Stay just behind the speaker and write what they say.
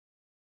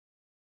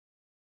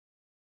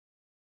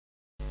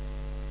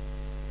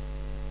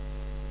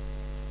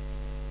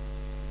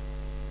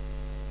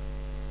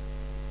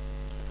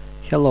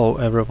Hello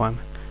everyone!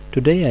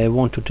 Today I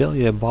want to tell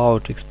you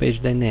about XPages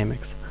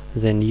Dynamics,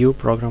 the new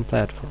program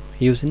platform.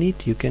 Using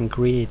it you can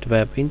create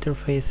web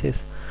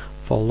interfaces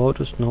for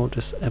Lotus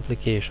Notes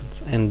applications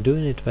and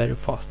doing it very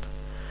fast.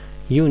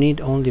 You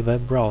need only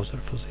web browser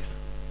for this.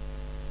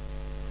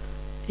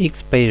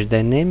 XPages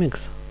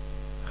Dynamics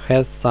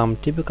has some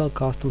typical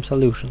custom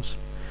solutions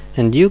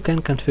and you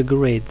can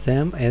configure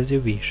them as you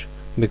wish,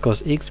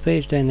 because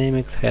XPages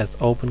Dynamics has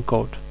open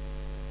code.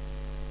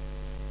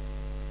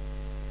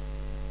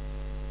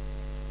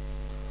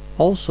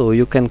 Also,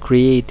 you can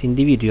create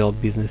individual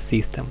business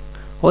system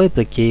or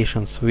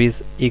applications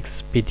with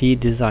XPages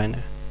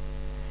Designer.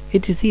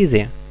 It is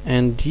easy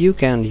and you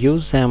can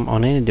use them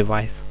on any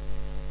device.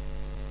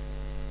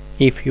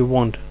 If you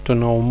want to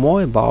know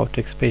more about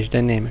XPages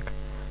Dynamic,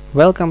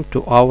 welcome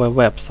to our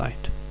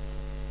website.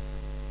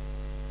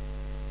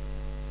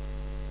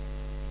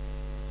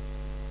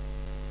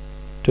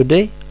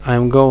 Today I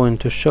am going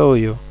to show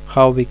you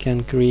how we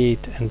can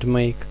create and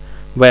make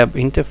web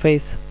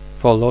interface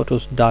for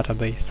Lotus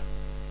database.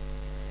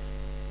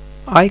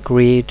 I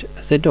create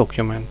the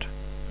document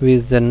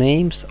with the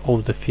names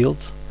of the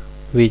fields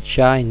which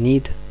I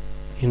need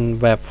in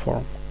web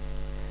form,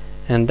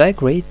 and I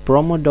create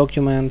promo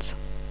documents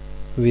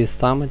with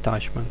some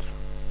attachments.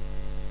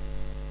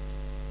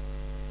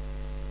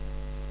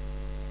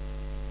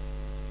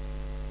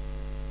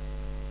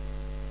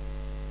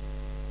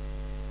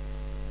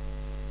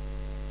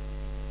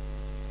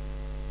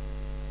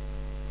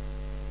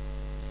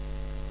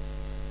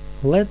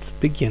 Let's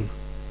begin.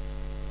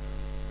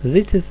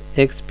 This is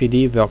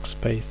XPages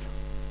workspace.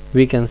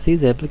 We can see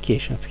the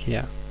applications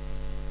here.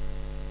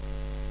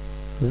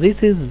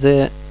 This is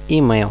the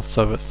email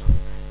service.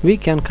 We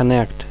can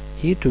connect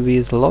it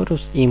with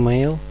Lotus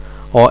email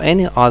or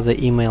any other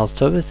email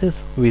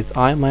services with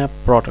IMAP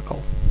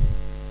protocol.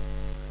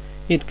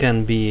 It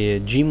can be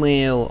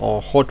Gmail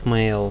or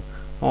Hotmail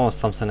or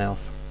something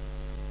else.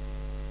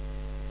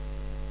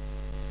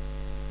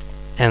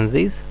 And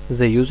this is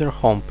the user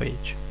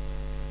homepage.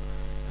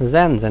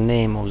 Then the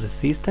name of the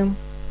system,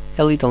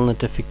 a little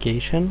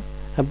notification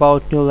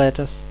about new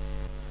letters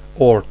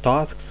or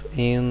tasks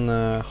in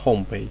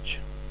homepage,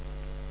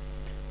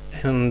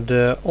 and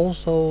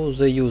also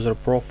the user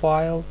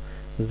profile,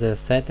 the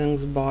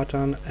settings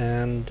button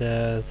and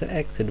the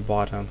exit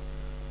button,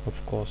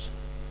 of course.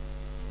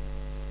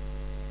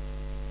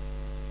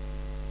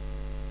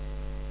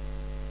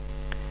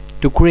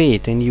 To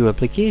create a new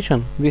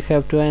application we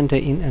have to enter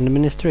in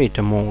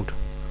administrator mode,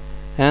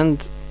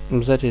 and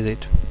that is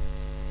it.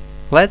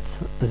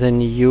 The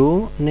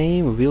new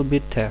name will be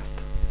test.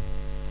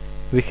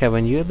 We have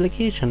a new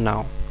application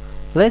now.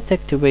 Let's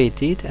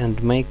activate it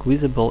and make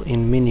visible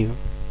in menu.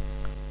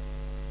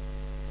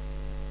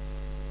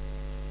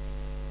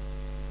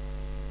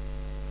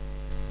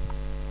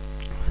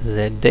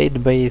 The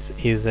database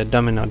is a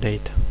domino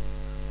data.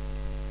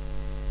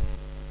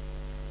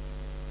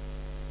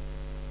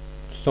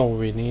 So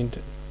we need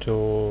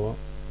to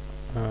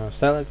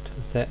select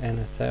the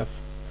NSF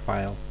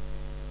file.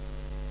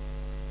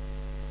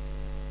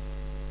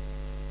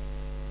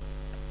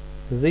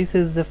 This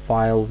is the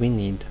file we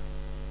need.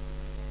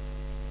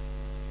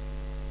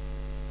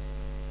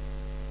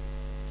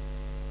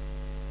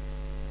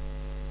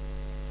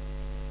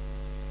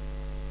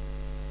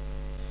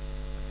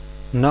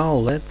 Now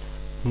let's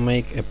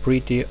make a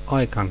pretty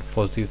icon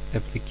for this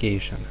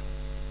application.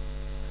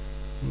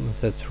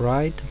 That's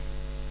right.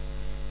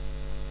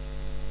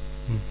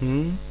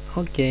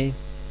 Okay.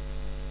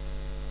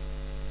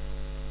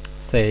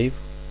 Save.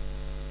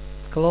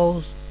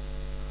 Close.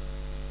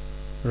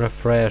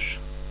 Refresh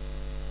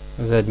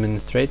the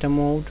administrator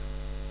mode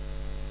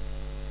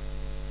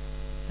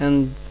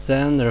and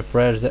then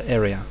refresh the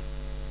area.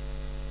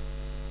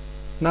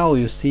 Now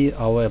you see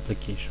our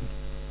application.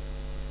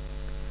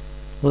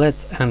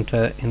 Let's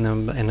enter in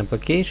an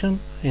application,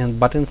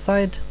 but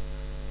inside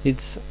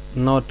it's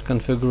not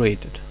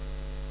configured.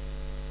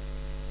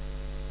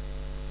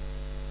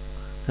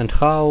 And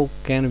how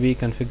can we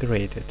configure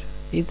it?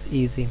 It's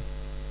easy.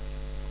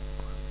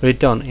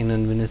 Return in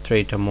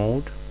administrator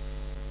mode.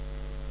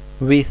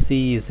 We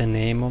see the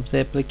name of the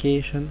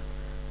application,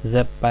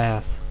 the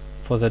path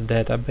for the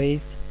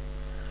database,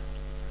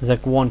 the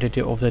quantity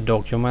of the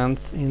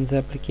documents in the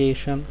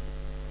application,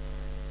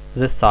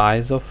 the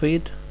size of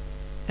it,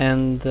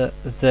 and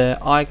the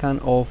icon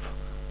of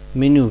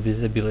menu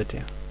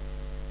visibility.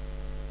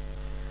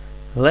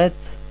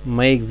 Let's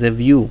make the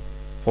view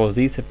for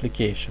this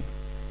application.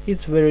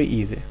 It's very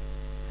easy.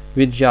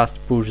 We just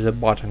push the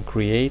button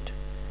create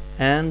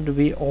and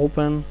we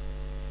open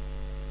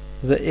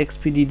the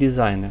XPages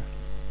Designer.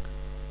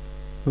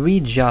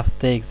 We just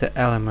take the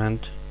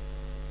element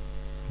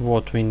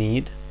what we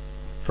need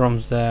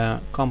from the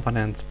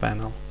components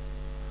panel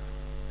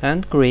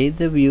and create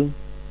the view.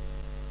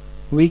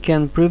 We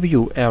can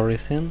preview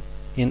everything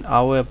in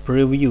our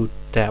preview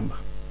tab.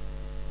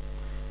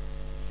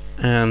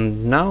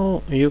 And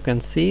now you can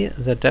see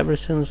that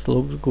everything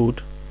looks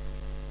good.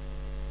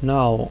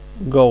 Now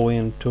go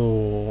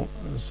into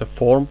the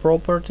form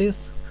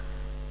properties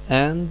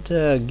and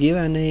give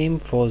a name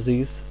for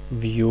this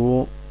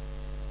view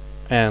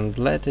and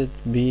let it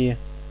be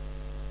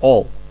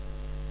all.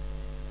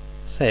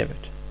 Save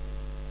it.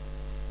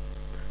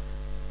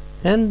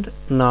 And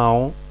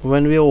now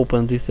when we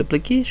open this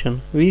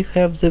application, we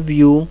have the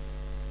view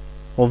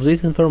of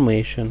this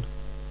information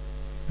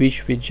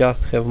which we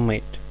just have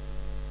made.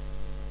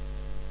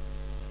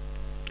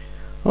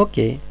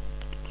 Okay,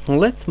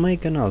 let's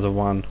make another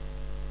one,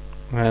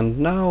 and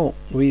now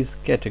with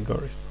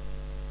categories.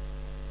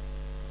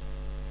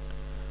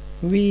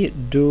 We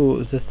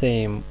do the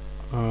same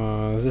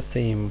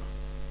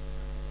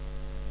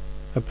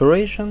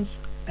operations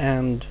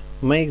and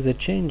make the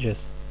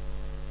changes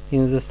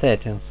in the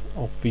settings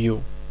of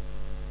view.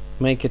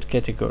 Make it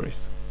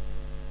categories.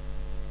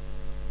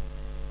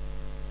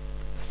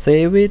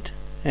 Save it,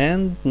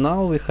 and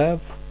now we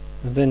have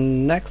the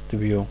next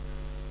view.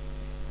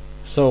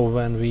 So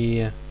when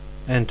we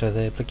enter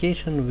the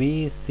application,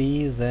 we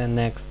see the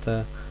next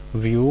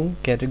view,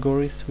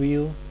 categories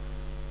view,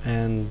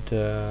 and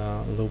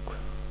look,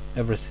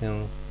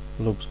 everything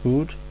looks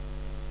good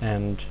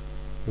and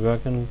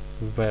working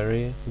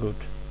very good.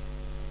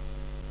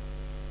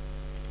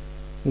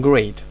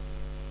 Great.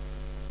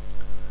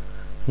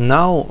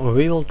 Now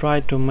we will try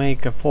to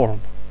make a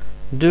form.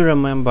 Do you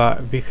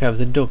remember we have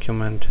the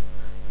document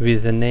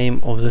with the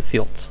name of the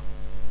fields?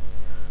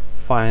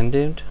 Find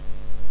it.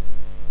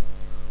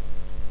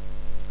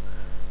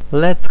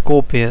 Let's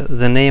copy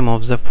the name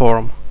of the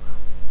form.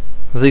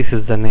 This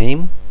is the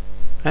name,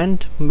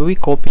 and we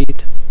copy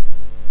it.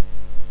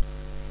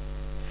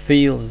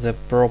 Fill the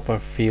proper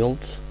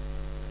fields.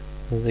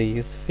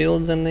 This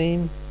field the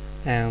name,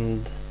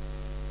 and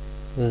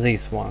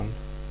this one,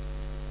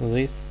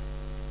 this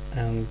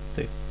and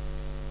this.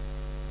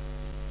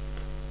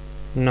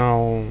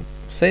 Now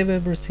save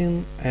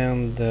everything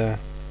and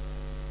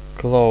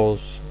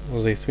close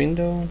this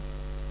window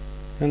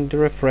and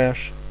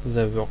refresh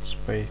the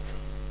workspace.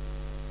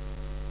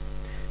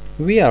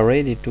 We are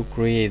ready to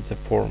create the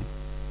form,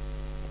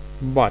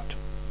 but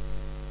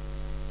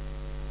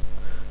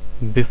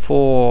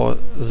before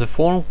the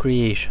form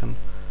creation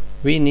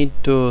we need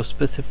to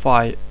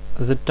specify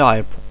the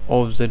type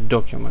of the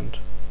document.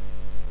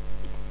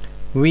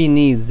 We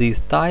need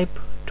this type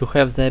to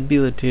have the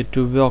ability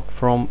to work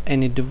from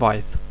any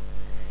device.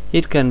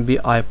 It can be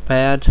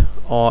iPad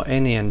or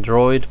any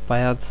Android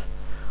pads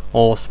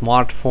or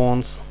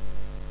smartphones.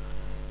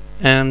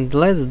 And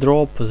let's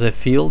drop the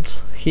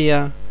fields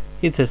here.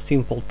 It's a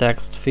simple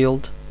text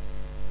field.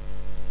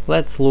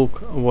 Let's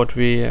look what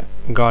we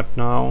got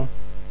now.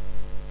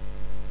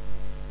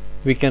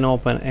 We can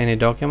open any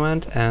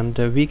document and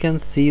we can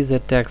see the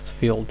text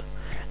field,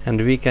 and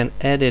we can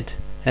edit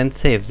and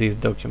save this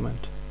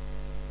document.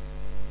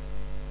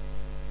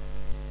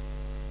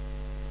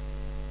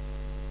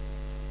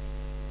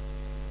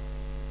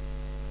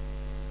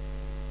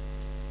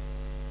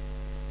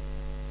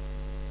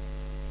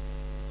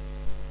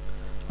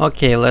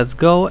 Okay, let's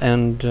go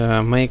and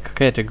make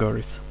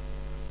categories.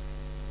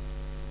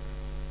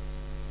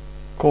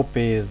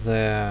 Copy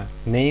the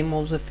name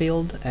of the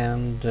field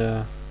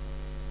and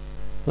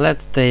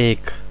let's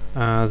take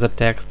the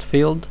text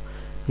field,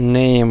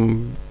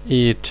 name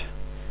it,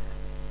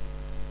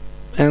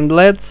 and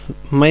let's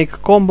make a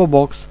combo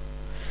box.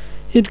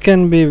 It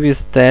can be with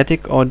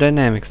static or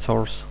dynamic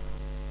source.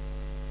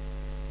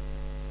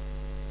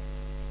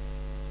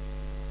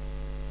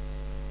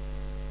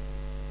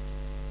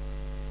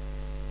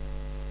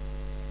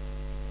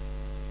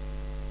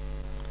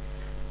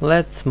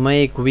 Let's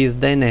make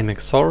with dynamic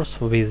source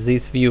with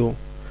this view.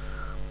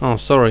 Oh,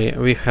 sorry,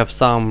 we have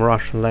some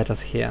Russian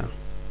letters here.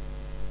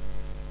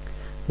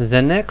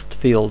 The next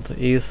field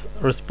is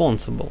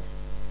responsible.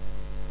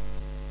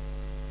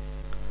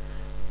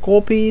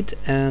 Copy it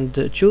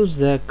and choose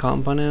the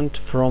component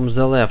from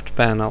the left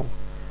panel,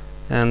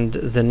 and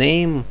the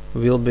name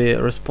will be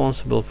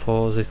responsible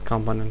for this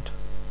component.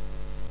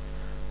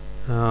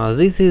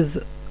 This is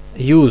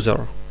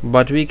user,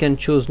 but we can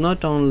choose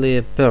not only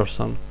a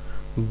person,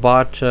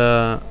 but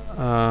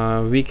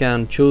we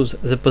can choose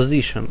the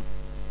position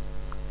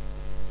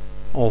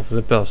of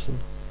the person.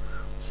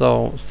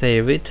 So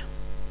save it.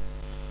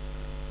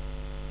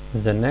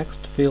 The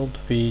next field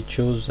we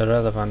choose the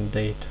relevant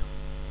date.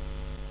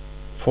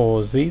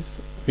 For this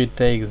we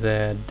take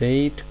the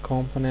date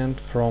component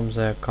from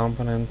the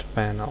component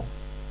panel.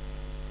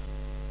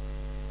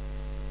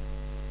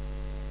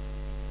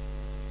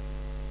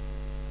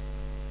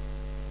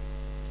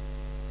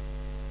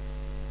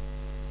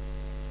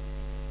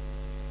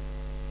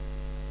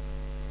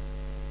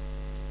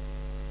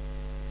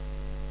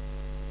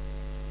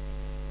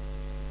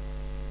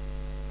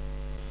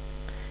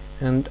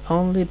 And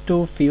only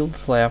two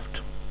fields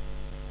left.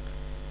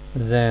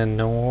 The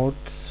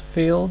notes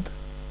field,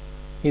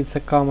 it's a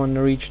common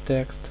rich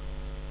text.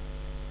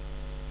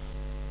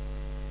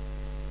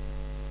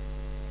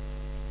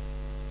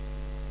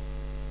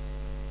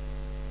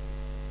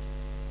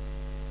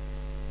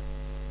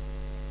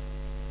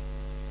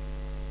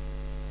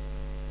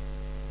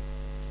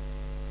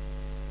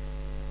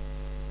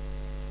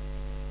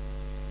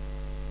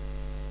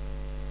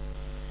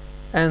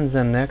 And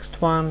the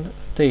next one,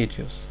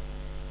 status.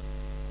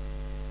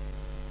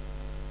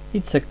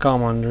 It's a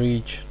command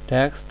rich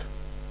text,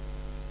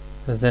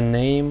 the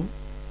name,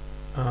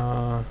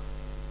 but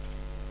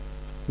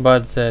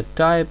the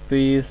type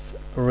is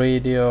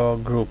radio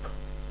group.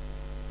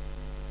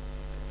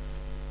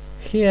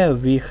 Here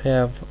we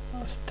have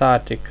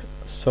static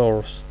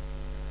source,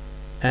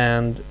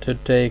 and to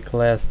take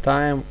less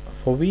time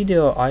for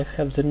video I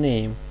have the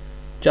name,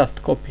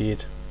 just copy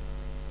it.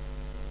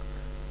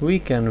 We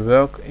can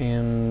work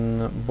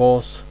in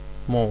both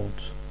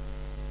modes.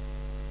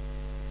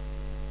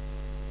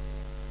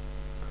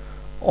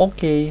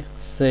 OK,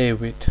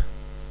 save it.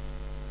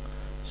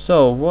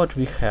 So what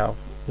we have?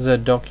 The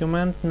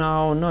document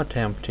now not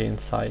empty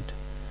inside.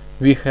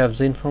 We have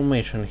the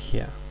information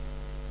here.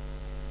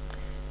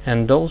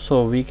 And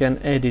also we can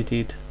edit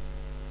it.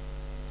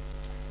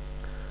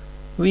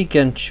 We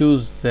can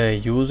choose the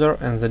user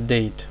and the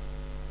date.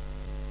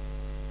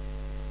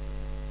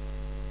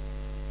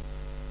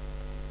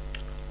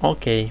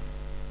 OK.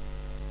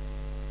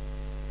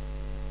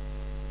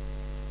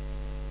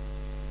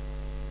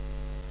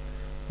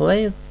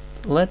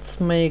 Let's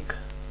make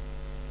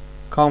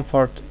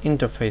comfort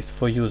interface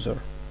for user.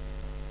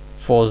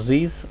 For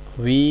this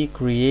we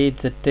create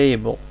the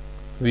table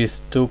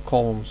with 2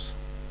 columns.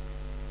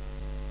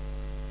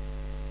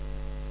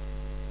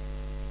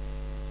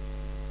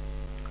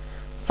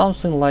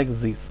 Something like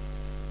this.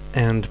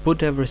 And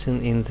put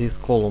everything in these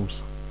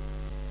columns.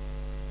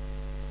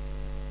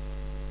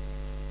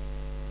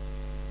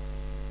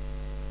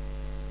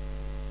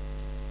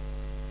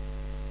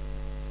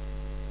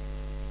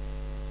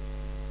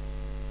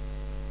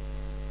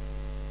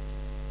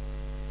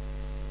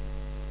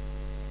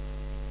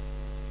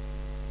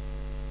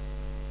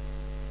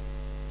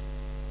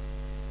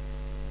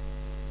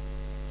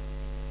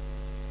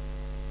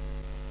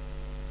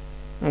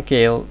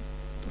 Okay,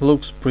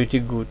 looks pretty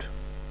good.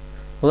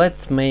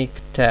 Let's make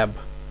tab.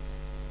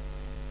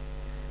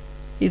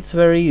 It's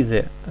very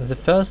easy. The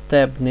first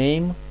tab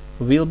name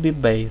will be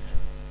base,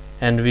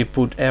 and we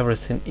put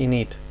everything in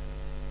it.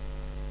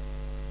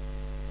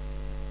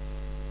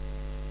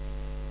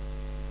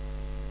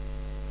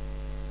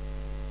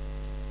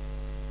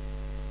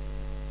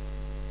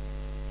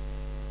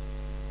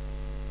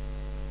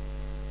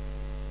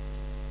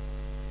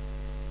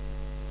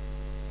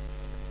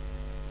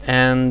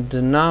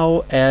 And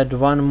now add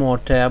one more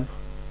tab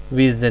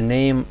with the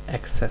name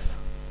access.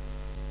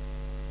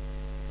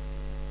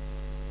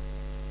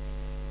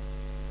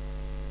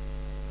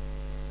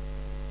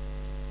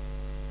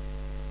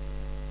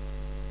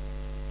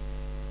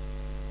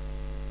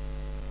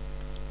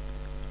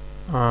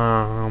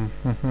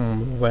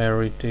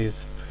 Where it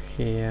is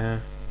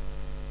here?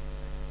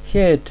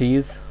 Here it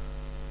is,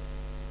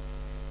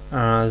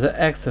 the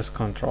access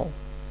control.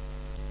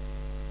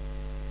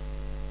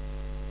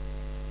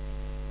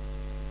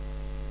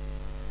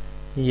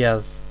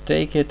 Yes,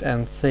 take it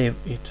and save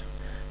it.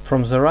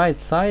 From the right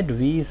side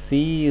we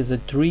see the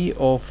tree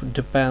of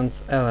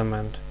depends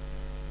element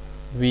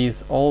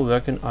with all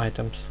working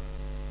items.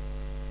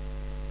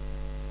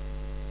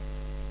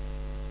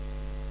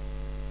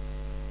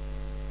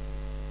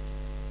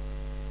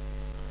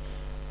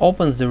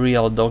 Open the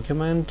real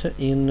document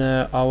in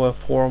our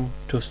form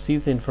to see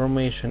the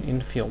information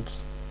in fields.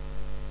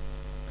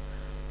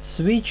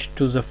 Switch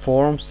to the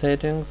form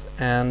settings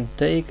and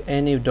take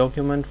any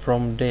document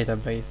from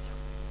database.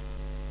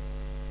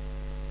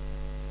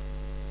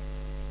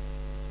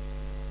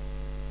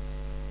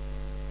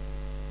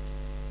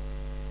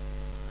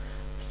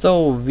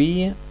 So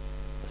we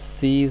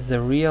see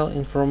the real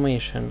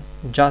information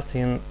just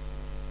in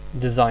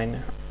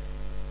designer.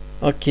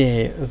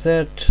 Okay,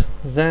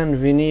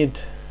 then we need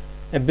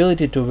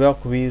ability to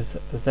work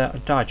with the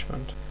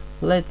attachment.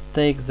 Let's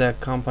take the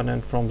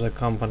component from the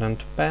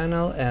component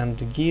panel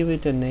and give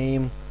it a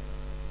name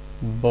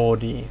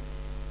body.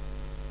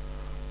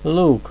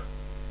 Look,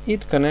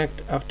 it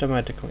connects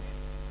automatically.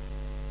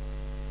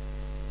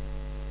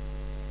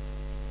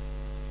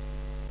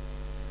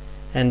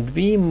 And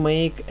we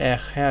make a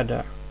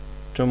header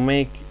to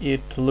make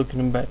it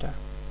looking better.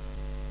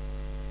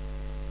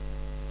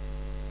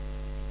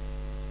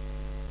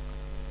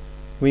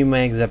 We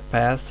make the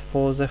path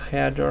for the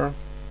header,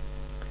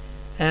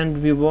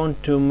 and we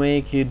want to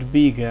make it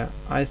bigger.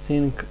 I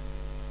think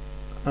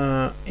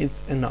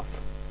it's enough.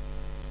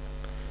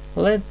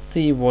 Let's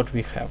see what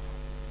we have.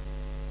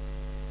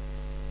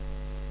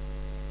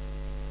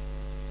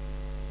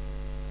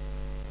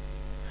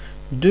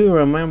 Do you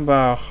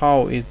remember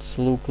how it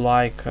looked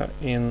like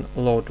in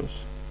Lotus?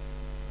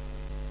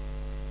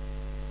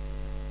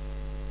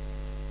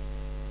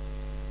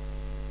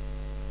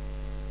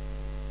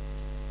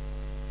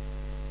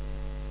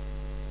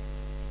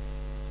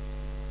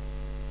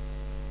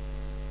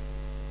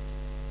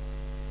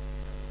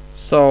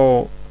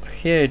 So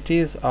here it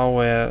is,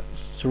 our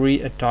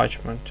 3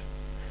 attachment.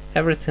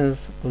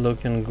 Everything's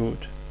looking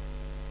good.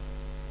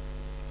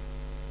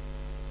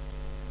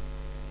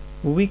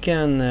 We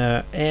can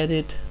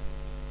edit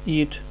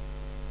it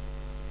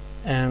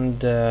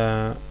and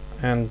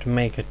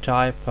make a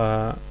type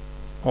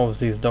of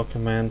this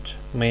document.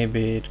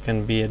 Maybe it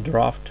can be a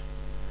draft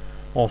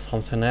or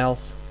something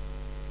else.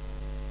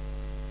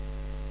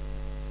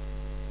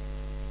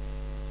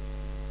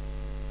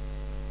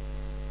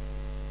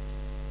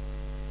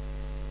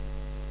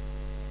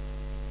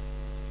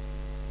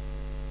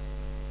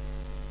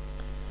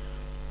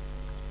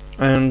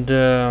 And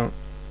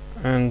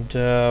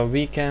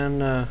we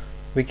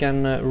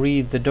can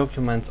read the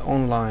documents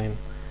online.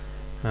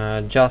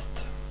 Just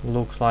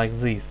looks like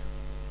this.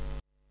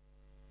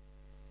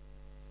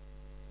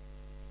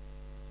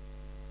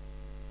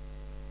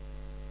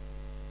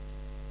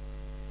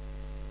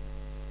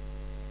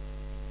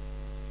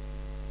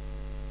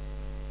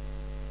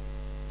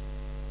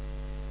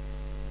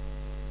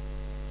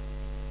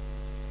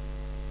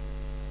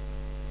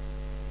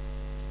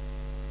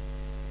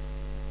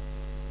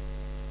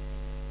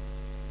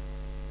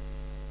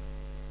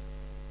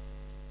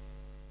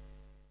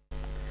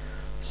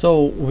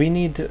 So we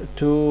need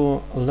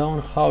to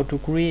learn how to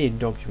create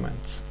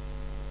documents.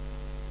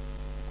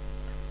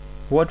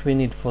 What we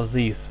need for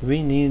this?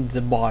 We need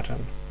the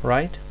button,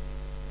 right?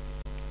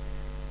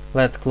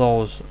 Let's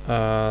close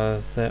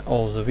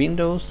all the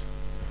windows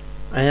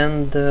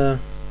and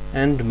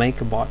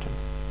make a button.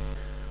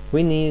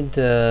 We need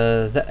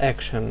the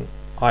action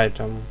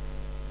item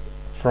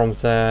from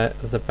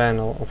the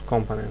panel of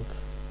components.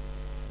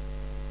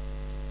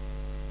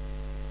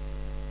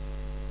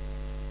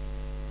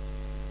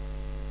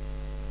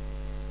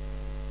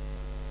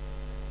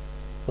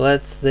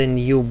 Let's the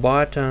new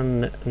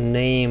button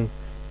name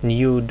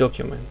new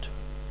document,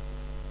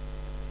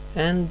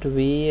 and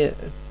we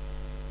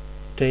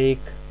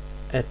take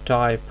a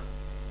type.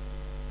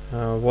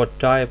 What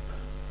type?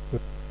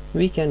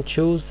 We can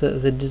choose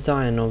the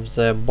design of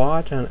the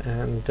button,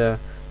 and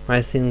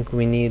I think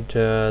we need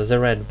the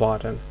red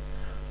button,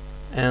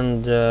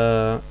 and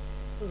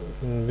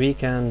we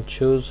can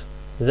choose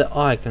the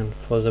icon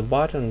for the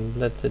button.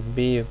 Let it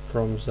be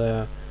from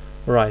the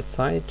right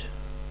side.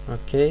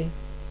 Okay.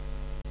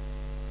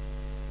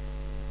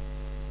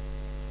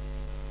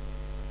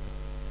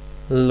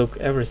 Look,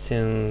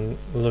 everything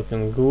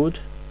looking good,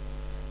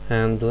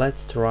 and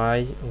let's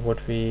try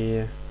what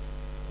we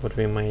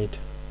made.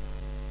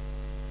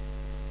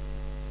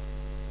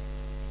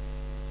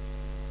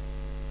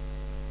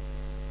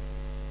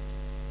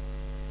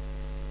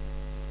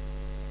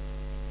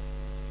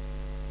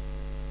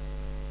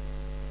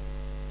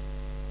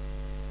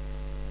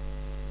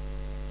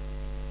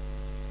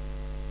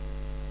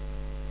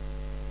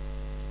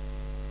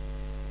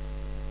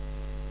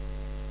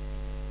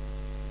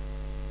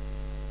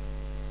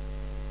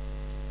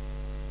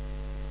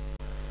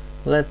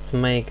 Let's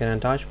make an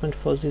attachment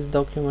for this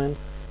document.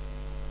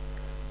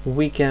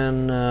 We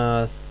can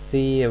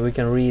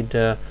read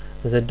the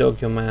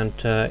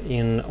document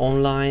in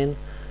online.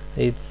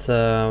 It's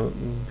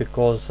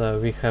because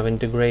we have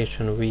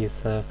integration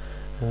with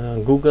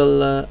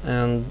Google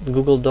and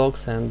Google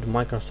Docs and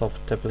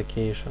Microsoft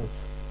applications.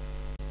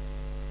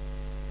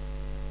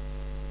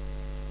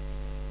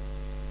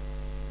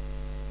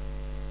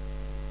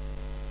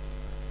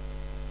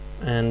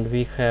 And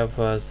we have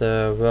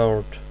the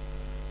Word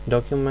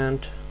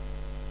document.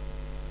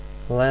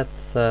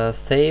 Let's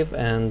save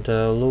and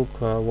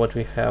look what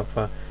we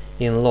have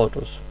in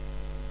Lotus.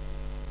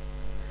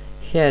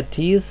 Here it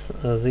is.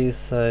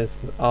 This is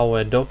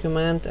our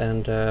document,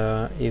 and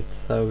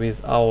it's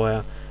with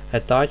our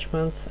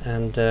attachments,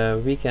 and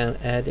we can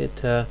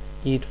edit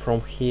it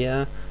from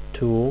here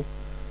too.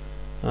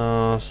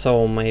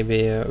 So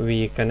maybe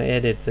we can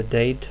edit the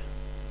date.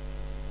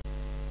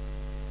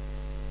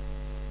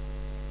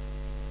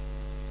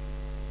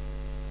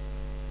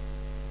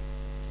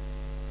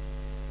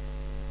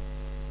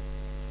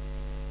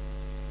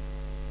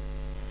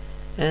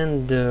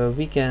 And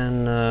we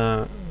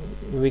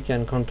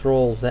can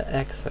control the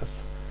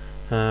access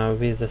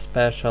with a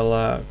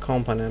special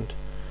component.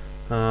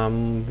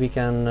 We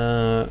can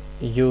add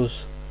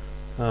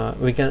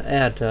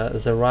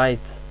the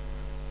rights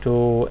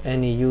to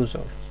any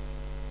users.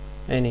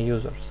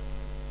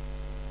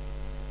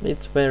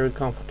 It's very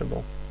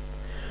comfortable.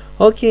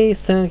 Okay,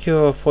 thank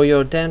you for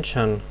your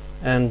attention,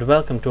 and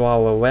welcome to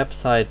our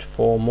website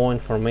for more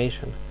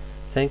information.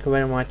 Thank you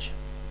very much.